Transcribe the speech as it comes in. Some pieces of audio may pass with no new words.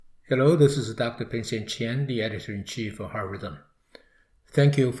Hello, this is Dr. Peng-Hsian Qian, the Editor-in-Chief of Heart Rhythm.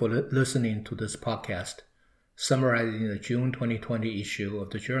 Thank you for listening to this podcast, summarizing the June 2020 issue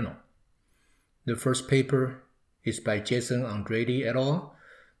of the journal. The first paper is by Jason Andrade et al.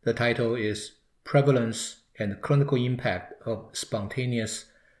 The title is Prevalence and Clinical Impact of Spontaneous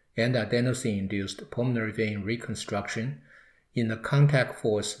and Adenosine-Induced Pulmonary Vein Reconstruction in the Contact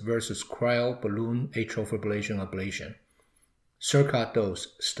Force versus Cryo-Balloon Atrial Fibrillation Ablation Circa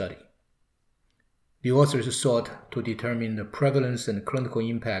Dose Study. The authors sought to determine the prevalence and clinical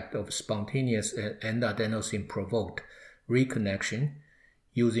impact of spontaneous and adenosine-provoked reconnection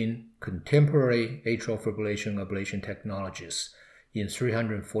using contemporary atrial fibrillation ablation technologies in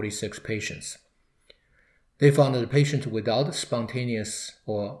 346 patients. They found that patients without spontaneous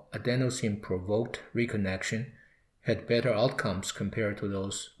or adenosine-provoked reconnection had better outcomes compared to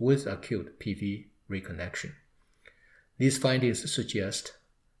those with acute PV reconnection. These findings suggest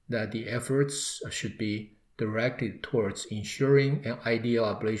that the efforts should be directed towards ensuring an ideal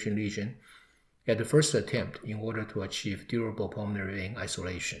ablation lesion at the first attempt in order to achieve durable pulmonary vein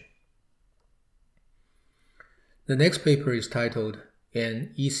isolation. The next paper is titled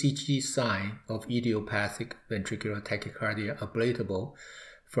An ECG Sign of Idiopathic Ventricular Tachycardia Ablatable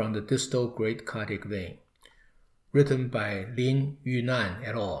from the Distal Great Cardiac Vein, written by Lin Yunan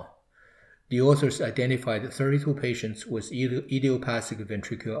et al. The authors identified 32 patients with idiopathic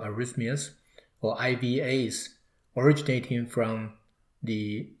ventricular arrhythmias, or IVAs, originating from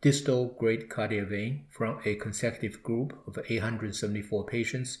the distal great cardiac vein from a consecutive group of 874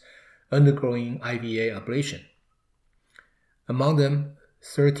 patients undergoing IVA ablation. Among them,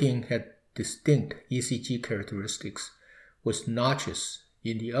 13 had distinct ECG characteristics with notches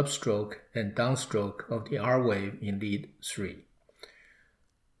in the upstroke and downstroke of the R wave in lead 3.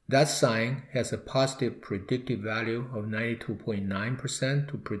 That sign has a positive predictive value of 92.9%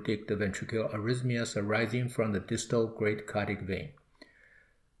 to predict the ventricular arrhythmias arising from the distal great cardiac vein.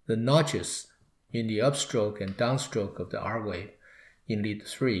 The notches in the upstroke and downstroke of the R wave in lead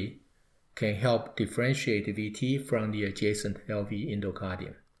 3 can help differentiate VT from the adjacent LV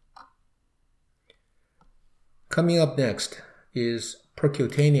endocardium. Coming up next is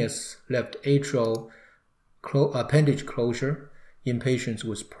percutaneous left atrial appendage closure in patients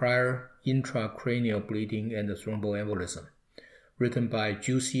with prior intracranial bleeding and thromboembolism, written by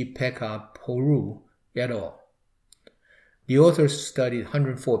Jussi-Pekka Poru et al. The authors studied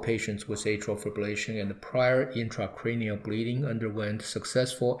 104 patients with atrial fibrillation and prior intracranial bleeding underwent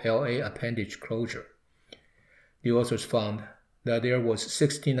successful LA appendage closure. The authors found that there was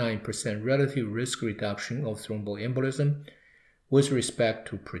 69% relative risk reduction of thromboembolism with respect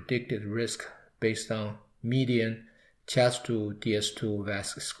to predicted risk based on median CHAS2 DS2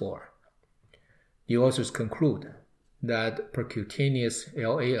 VASC score. The authors conclude that percutaneous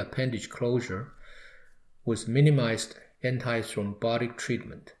LA appendage closure with minimized antithrombotic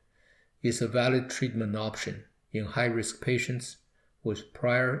treatment is a valid treatment option in high-risk patients with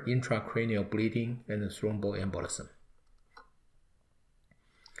prior intracranial bleeding and thromboembolism.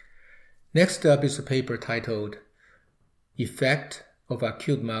 Next up is a paper titled Effect of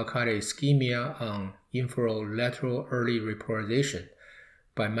Acute Myocardial Ischemia on Inferolateral Early Repolarization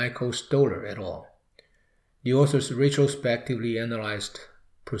by Michael Stoller et al. The authors retrospectively analyzed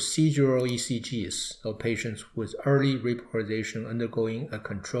procedural ECGs of patients with early repolarization undergoing a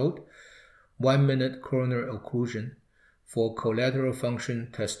controlled 1-minute coronary occlusion for collateral function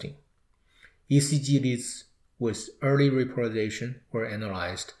testing. ECG leads with early repolarization were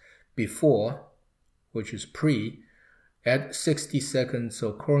analyzed before, which is pre, at 60 seconds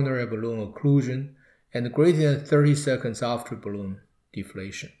of coronary balloon occlusion and greater than 30 seconds after balloon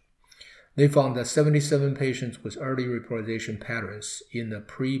deflation. They found that 77 patients with early repolarization patterns in the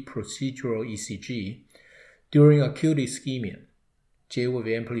pre-procedural ECG during acute ischemia, J-wave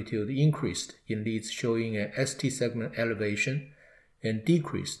amplitude increased in leads showing an ST segment elevation and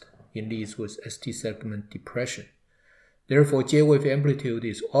decreased in leads with ST segment depression. Therefore, J-wave amplitude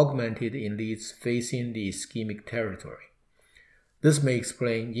is augmented in leads facing the ischemic territory. This may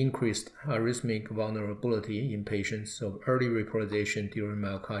explain increased arrhythmic vulnerability in patients of early repolarization during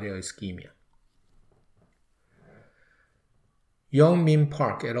myocardial ischemia. Young-Min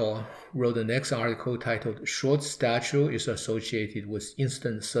Park et al. Wrote the next article titled Short Stature is Associated with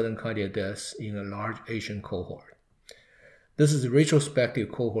Instant Sudden Cardiac Death in a Large Asian Cohort. This is a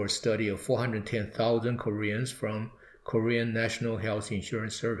retrospective cohort study of 410,000 Koreans from Korean National Health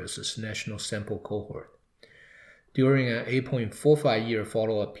Insurance Services National Sample Cohort. During an 8.45-year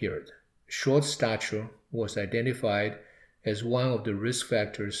follow-up period, short stature was identified as one of the risk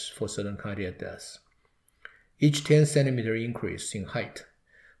factors for sudden cardiac death. Each 10 centimeter increase in height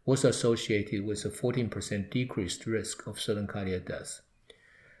was associated with a 14% decreased risk of sudden cardiac death.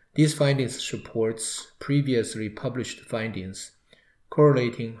 These findings supports previously published findings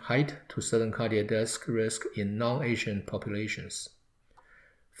correlating height to sudden cardiac death risk in non-Asian populations.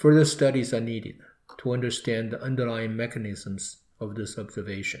 Further studies are needed to understand the underlying mechanisms of this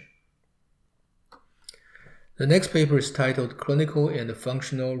observation. The next paper is titled Clinical and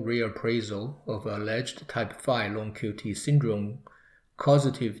Functional Reappraisal of Alleged Type 5 Long QT Syndrome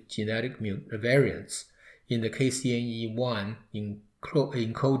Causative Genetic Variants in the KCNE1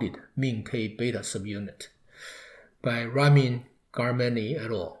 encoded mean K beta subunit by Ramin Garmani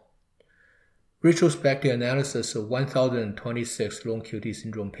et al. Retrospective analysis of 1,026 long QT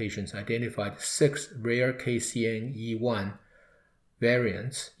syndrome patients identified 6 rare KCNE1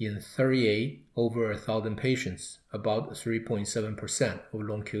 variants in 38 over 1,000 patients, about 3.7% of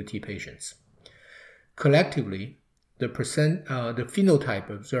long QT patients. Collectively, the phenotype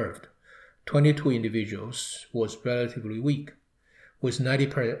observed, 22 individuals, was relatively weak, with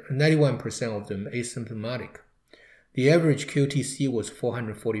 91% of them asymptomatic. The average QTc was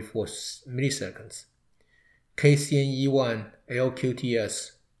 444 milliseconds. KCNE1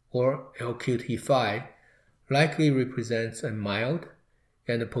 LQTS or LQT5 likely represents a mild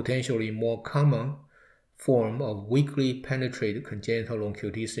and potentially more common form of weakly penetrated congenital long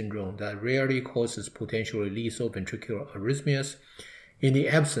QT syndrome that rarely causes potentially lethal ventricular arrhythmias in the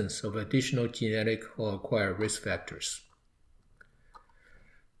absence of additional genetic or acquired risk factors.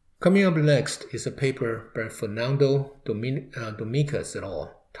 Coming up next is a paper by Fernando Dominguez et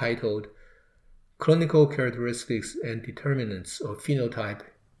al. Titled Clinical Characteristics and Determinants of Phenotype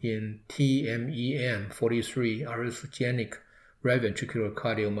in TMEM43 Arrhythmogenic Right Ventricular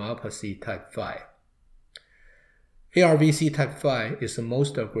Cardiomyopathy Type 5. ARVC Type 5 is the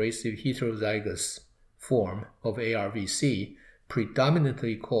most aggressive heterozygous form of ARVC,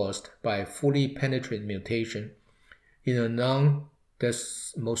 predominantly caused by a fully penetrant mutation in a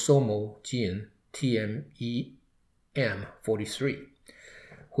non-desmosomal gene TMEM43,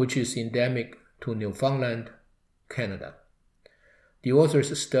 which is endemic to Newfoundland, Canada. The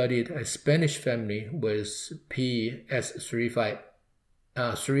authors studied a Spanish family with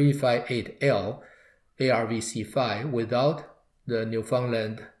PS358L ARVC5 without the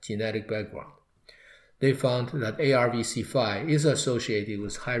Newfoundland genetic background. They found that ARVC5 is associated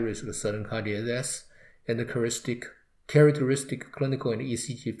with high risk of sudden cardiac death and the characteristic clinical and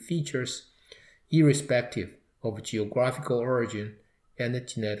ECG features irrespective of geographical origin and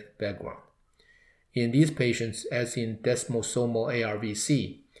genetic background. In these patients, as in desmosomal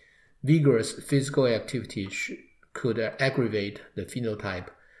ARVC, vigorous physical activity could aggravate the phenotype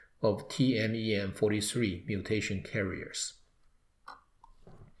of TMEM43 mutation carriers.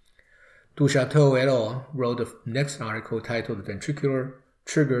 Duchateau et al. Wrote the next article titled Ventricular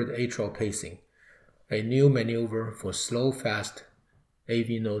Triggered Atrial Pacing, a new maneuver for slow, fast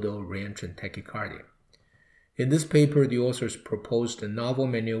AV nodal reentrant tachycardia. In this paper, the authors proposed a novel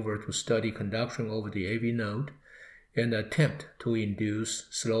maneuver to study conduction over the AV node and attempt to induce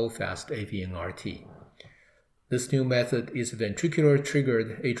slow, fast AV-NRT. This new method is ventricular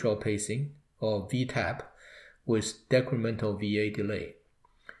triggered atrial pacing, or VTAP, with decremental VA delay.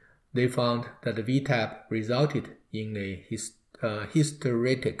 They found that the VTAP resulted in a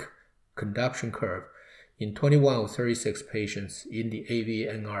hysteretic conduction curve in 21 of 36 patients in the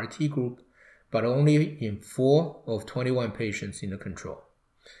AV-NRT group, but only in 4 of 21 patients in the control.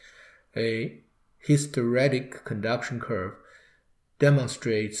 A hysteretic conduction curve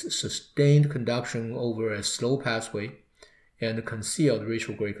demonstrates sustained conduction over a slow pathway and concealed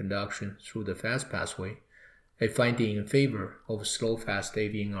retrograde conduction through the fast pathway, a finding in favor of slow-fast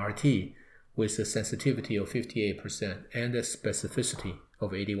AV-NRT with a sensitivity of 58% and a specificity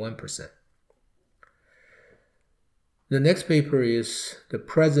of 81%. The next paper is The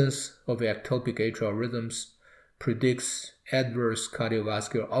Presence of Ectopic Atrial Rhythms Predicts Adverse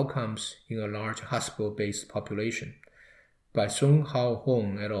Cardiovascular Outcomes in a Large Hospital-Based Population by Sung Hao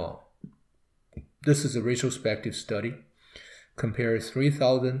Hong et al. This is a retrospective study, compares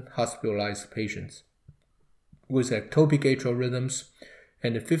 3,000 hospitalized patients with ectopic atrial rhythms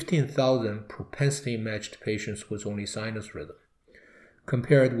and 15,000 propensity-matched patients with only sinus rhythm.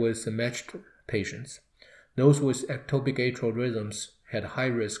 Compared with the matched patients, those with ectopic atrial rhythms had high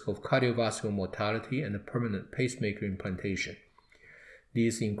risk of cardiovascular mortality and permanent pacemaker implantation.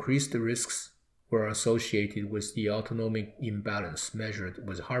 These increased risks were associated with the autonomic imbalance measured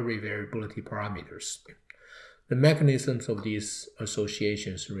with heart rate variability parameters. The mechanisms of these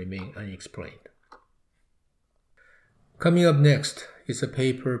associations remain unexplained. Coming up next is a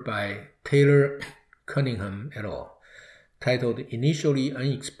paper by Taylor Cunningham et al. titled Initially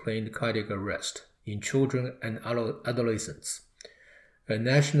Unexplained Cardiac Arrest in Children and Adolescents, a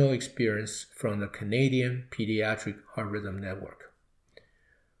national experience from the Canadian Pediatric Heart Rhythm Network.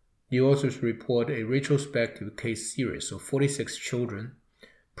 The authors report a retrospective case series of 46 children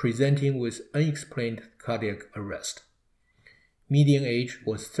presenting with unexplained cardiac arrest. Median age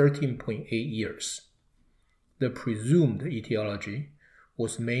was 13.8 years. The presumed etiology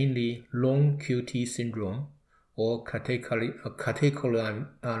was mainly long QT syndrome or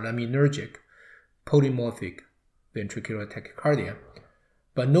catecholaminergic polymorphic ventricular tachycardia,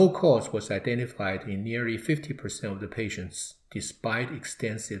 but no cause was identified in nearly 50% of the patients despite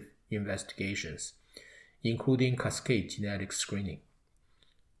extensive investigations, including cascade genetic screening.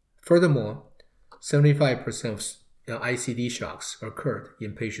 Furthermore, 75% of ICD shocks occurred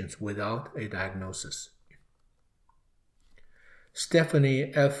in patients without a diagnosis.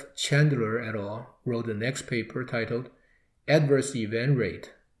 Stephanie F. Chandler et al. Wrote the next paper titled Adverse Event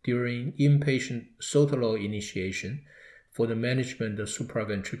Rate During Inpatient Sotalol Initiation for the Management of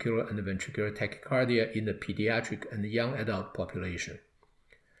Supraventricular and Ventricular Tachycardia in the Pediatric and Young Adult Population.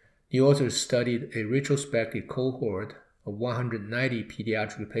 The authors studied a retrospective cohort of 190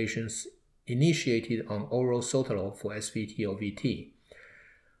 pediatric patients initiated on oral sotalol for SVT or VT.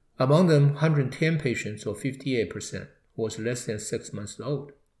 Among them, 110 patients, or 58%, was less than 6 months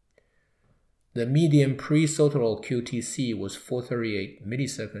old. The median pre-sotalol QTc was 438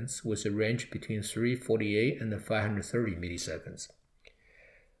 milliseconds with a range between 348 and 530 milliseconds.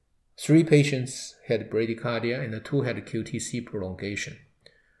 3 patients had bradycardia and 2 had QTc prolongation.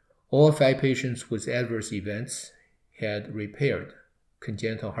 All 5 patients with adverse events had repaired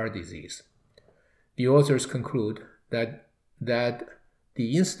congenital heart disease. The authors conclude that the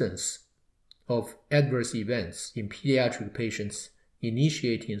instance of adverse events in pediatric patients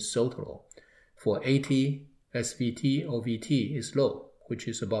initiating sotalol for AT, SVT, or VT is low, which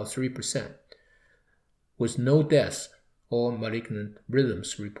is about 3%, with no deaths or malignant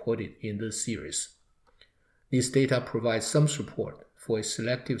rhythms reported in this series. These data provide some support for a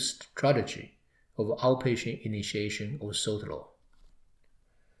selective strategy of outpatient initiation of sotalol.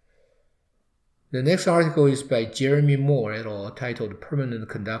 The next article is by Jeremy Moore et al. Titled Permanent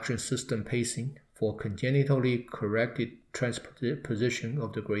Conduction System Pacing for Congenitally Corrected Transposition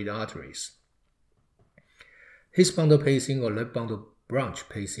of the Great Arteries. His bundle pacing or left bundle branch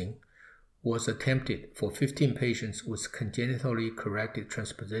pacing was attempted for 15 patients with congenitally corrected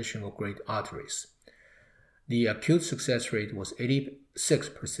transposition of great arteries. The acute success rate was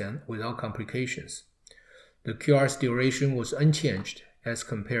 86% without complications. The QRS duration was unchanged as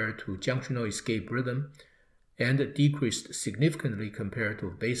compared to junctional escape rhythm and decreased significantly compared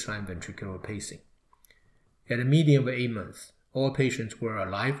to baseline ventricular pacing. At a median of 8 months, all patients were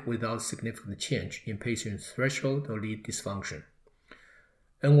alive without significant change in pacing threshold or lead dysfunction.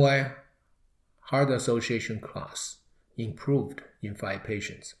 NY Heart Association class improved in 5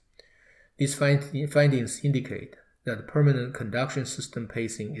 patients. These findings indicate that permanent conduction system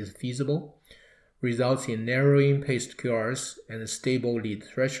pacing is feasible, results in narrowing paced QRS and stable lead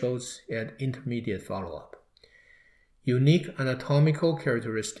thresholds at intermediate follow-up. Unique anatomical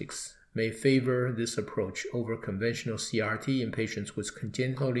characteristics may favor this approach over conventional CRT in patients with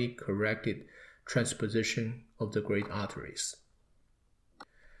congenitally corrected transposition of the great arteries.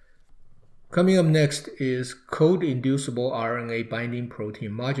 Coming up next is code-inducible RNA binding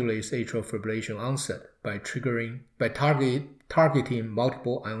protein modulates atrial fibrillation onset by targeting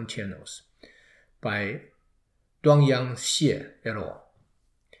multiple ion channels, by Duanyang Xie et al.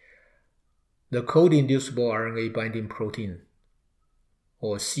 The code-inducible RNA binding protein,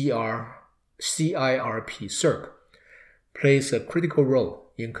 or CIRP, plays a critical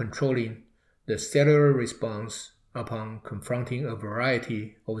role in controlling the cellular response upon confronting a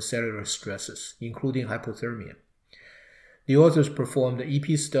variety of cellular stresses, including hypothermia. The authors performed an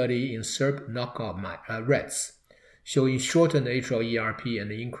EP study in SERP knockout rats, showing shortened atrial ERP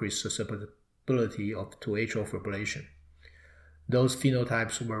and increased susceptibility to atrial fibrillation. Those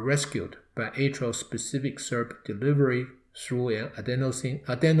phenotypes were rescued by atrial-specific SERP delivery through an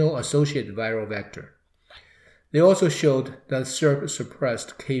adeno-associated viral vector. They also showed that SERP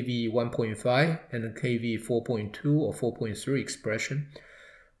suppressed KV 1.5 and KV 4.2 or 4.3 expression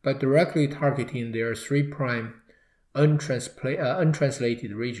by directly targeting their 3'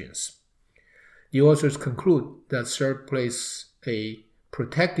 untranslated regions. The authors conclude that SERP plays a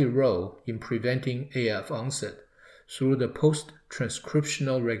protective role in preventing AF onset through the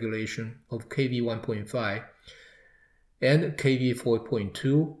post-transcriptional regulation of KV 1.5 and KV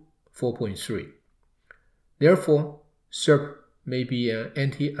 4.2, 4.3. Therefore, SERP may be an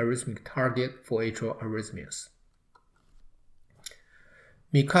anti-arrhythmic target for atrial arrhythmias.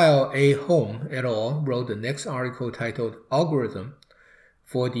 Mikhail A. Holm et al. Wrote the next article titled Algorithm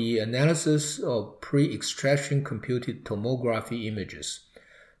for the Analysis of Pre-Extraction Computed Tomography Images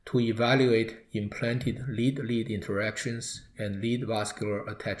to Evaluate Implanted Lead-Lead Interactions and Lead Vascular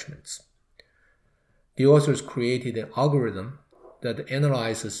Attachments. The authors created an algorithm that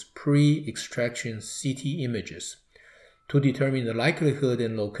analyzes pre-extraction CT images to determine the likelihood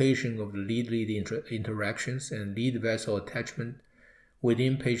and location of the lead-lead interactions and lead vessel attachment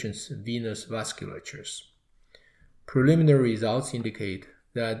within patients' venous vasculatures. Preliminary results indicate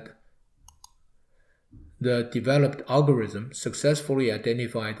that the developed algorithm successfully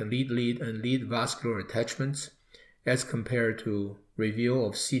identified the lead-lead and lead vascular attachments as compared to review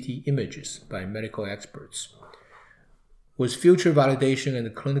of CT images by medical experts. With future validation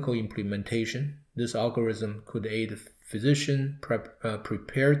and clinical implementation, this algorithm could aid physician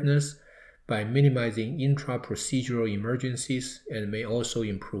preparedness by minimizing intra-procedural emergencies and may also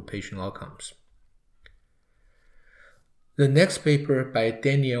improve patient outcomes. The next paper by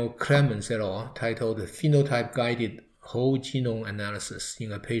Daniel Clemens et al. Titled Phenotype-Guided Whole Genome Analysis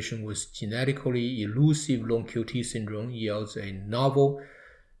in a Patient with Genetically Elusive Long QT Syndrome yields a novel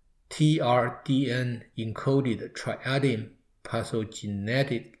TRDN-encoded triadine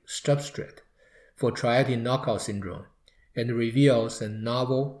pathogenetic substrate for triadine knockout syndrome and reveals a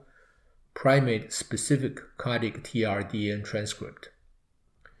novel primate-specific cardiac TRDN transcript.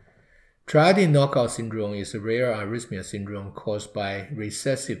 Triadine knockout syndrome is a rare arrhythmia syndrome caused by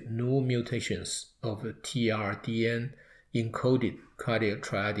recessive null mutations of TRDN-encoded cardiac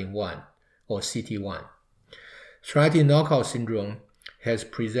triadine 1, or CT1. Triadine knockout syndrome has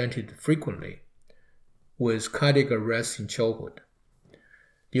presented frequently with cardiac arrest in childhood.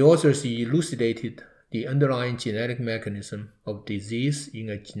 The authors elucidated the underlying genetic mechanism of disease in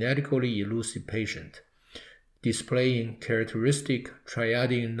a genetically elusive patient, displaying characteristic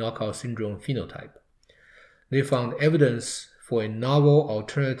triadine knockout syndrome phenotype. They found evidence for a novel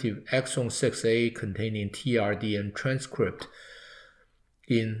alternative exon 6A containing TRDN transcript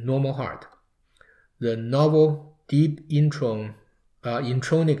in normal heart. The novel deep intronic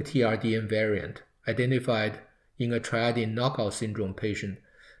TRDN variant identified in a triadine knockout syndrome patient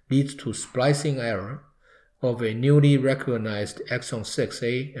leads to splicing error of a newly recognized exon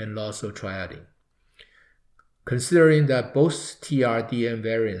 6A and loss of triadine. Considering that both TRDN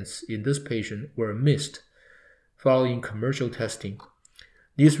variants in this patient were missed following commercial testing,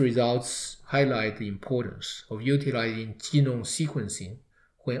 these results highlight the importance of utilizing genome sequencing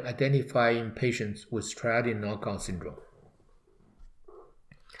when identifying patients with triadine knockout syndrome.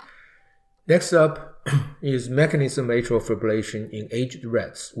 Next up is mechanism of atrial fibrillation in aged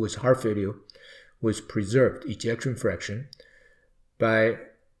rats with heart failure with preserved ejection fraction by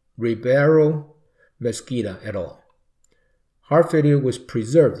Ribeiro Mesquita et al. Heart failure with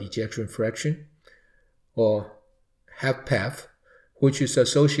preserved ejection fraction, or HFpEF, which is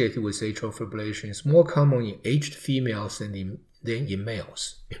associated with atrial fibrillation, is more common in aged females than in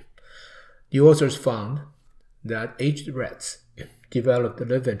males. The authors found that aged rats developed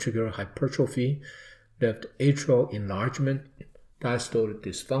left ventricular hypertrophy, left atrial enlargement, diastolic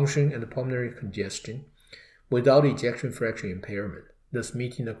dysfunction, and pulmonary congestion without ejection fraction impairment, thus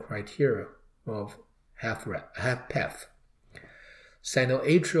meeting the criteria of HFpEF.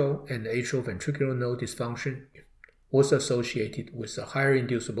 Sinoatrial and atrial ventricular node dysfunction was associated with a higher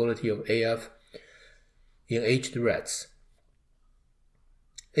inducibility of AF in aged rats.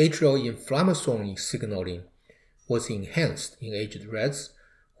 Atrial inflammasome signaling was enhanced in aged rats,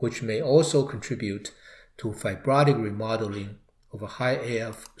 which may also contribute to fibrotic remodeling of a high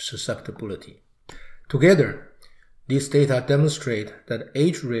AF susceptibility. Together, these data demonstrate that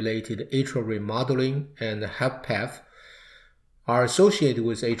age-related atrial remodeling and HFpEF are associated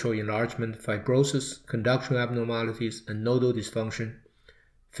with atrial enlargement, fibrosis, conduction abnormalities, and nodal dysfunction,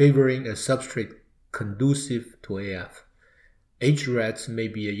 favoring a substrate conducive to AF. Aged rats may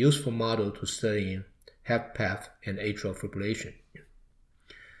be a useful model to studying HFpEF and atrial fibrillation.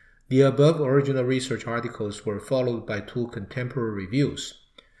 The above original research articles were followed by two contemporary reviews,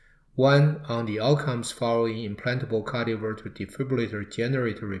 one on the outcomes following implantable cardioverter defibrillator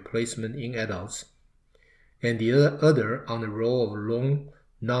generator replacement in adults, and the other on the role of long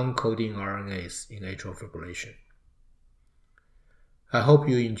non-coding RNAs in atrial fibrillation. I hope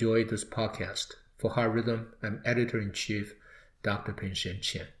you enjoyed this podcast. For Heart Rhythm, I'm Editor-in-Chief Dr. Peng-Shen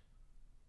Chen.